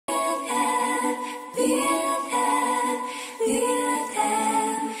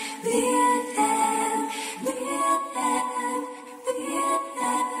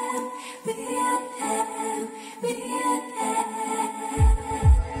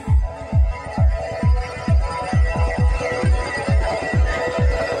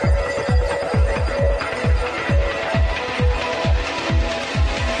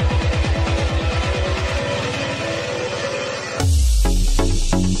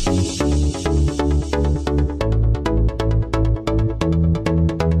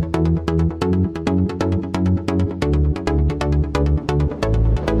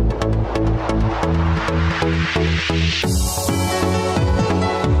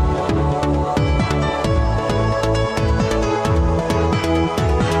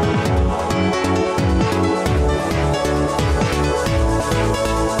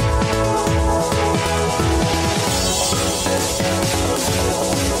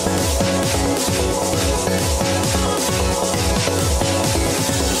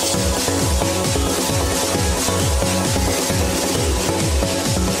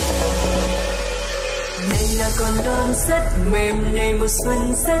rất mềm, này mùa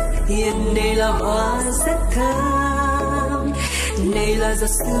xuân rất hiền, này là hoa rất thơm. Này là giọt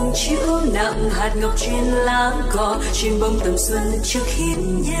sương chiếu nặng, hạt ngọc trên lá cỏ, trên bông tầm xuân trước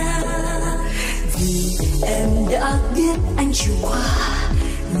hiên nhà. Vì em đã biết anh chiều qua,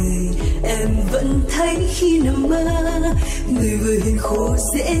 người em vẫn thấy khi nằm mơ. Người vừa hiền khô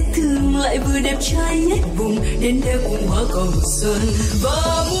dễ thương, lại vừa đẹp trai nhất vùng, đến theo cùng hoa cỏ mùa xuân.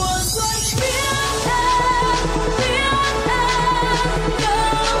 Và mùa xuân biết em đã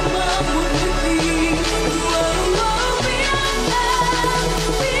mơ một người tình.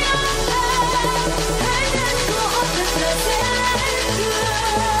 Biết em hãy đến cô thật là dễ thương.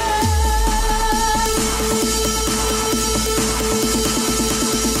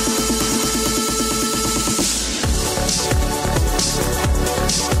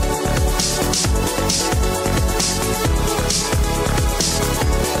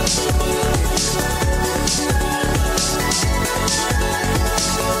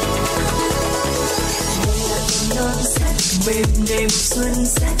 Mềm này mùa xuân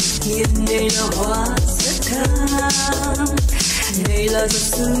rất hiền, này là hoa rất thơm. Này là giọt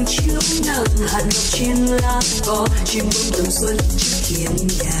sương chiếu nặng, hạt ngọc trên lá cỏ, chim bông tầm xuân trước hiên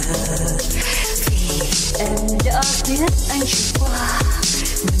nhà. Vì em đã biết anh chiều qua,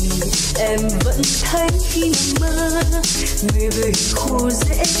 người em vẫn thấy khi nằm mơ. Người vừa khô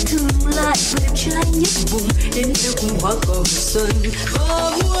dễ thương, lại vừa đẹp trai nhất vùng, đến theo cùng hoa cỏ mùa xuân.